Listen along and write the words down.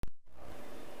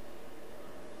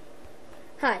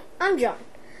Hi, I'm John.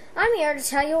 I'm here to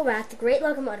tell you about the Great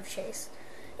Locomotive Chase.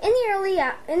 In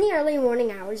the early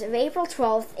morning hours of April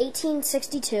 12,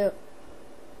 1862,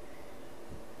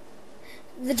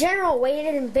 the general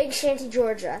waited in Big Shanty,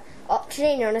 Georgia,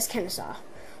 today known as Kennesaw,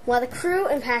 while the crew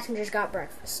and passengers got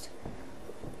breakfast.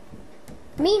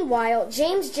 Meanwhile,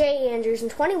 James J. Andrews and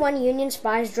 21 Union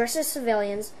spies dressed as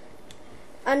civilians,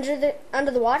 under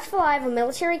the watchful eye of a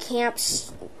military camp,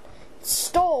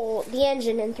 stole the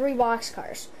engine and 3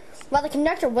 boxcars, while the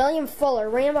conductor, William Fuller,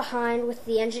 ran behind with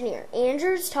the engineer.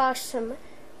 Andrews talked some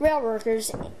rail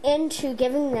workers into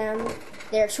giving them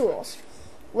their tools.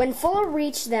 When Fuller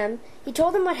reached them, he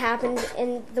told them what happened,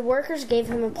 and the workers gave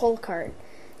him a pull cart.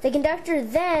 The conductor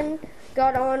then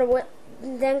got on a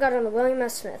William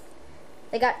S. Smith.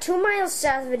 They got 2 miles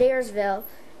south of Adairsville,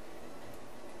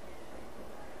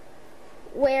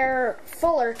 where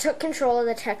Fuller took control of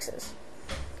the Texas.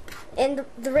 And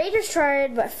the raiders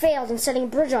tried but failed in setting a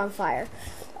bridge on fire.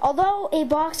 Although a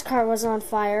boxcar was on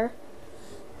fire,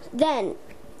 then,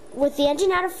 with the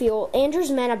engine out of fuel,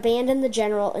 Andrews' men abandoned the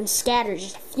general and scattered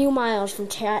just a few miles from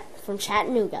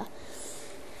Chattanooga.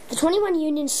 The 21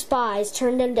 Union spies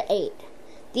turned into 8.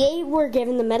 The 8 were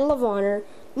given the Medal of Honor.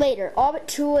 Later, all but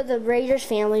 2 of the raiders'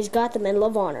 families got the Medal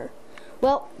of Honor.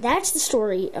 Well, that's the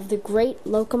story of the Great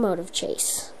Locomotive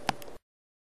Chase.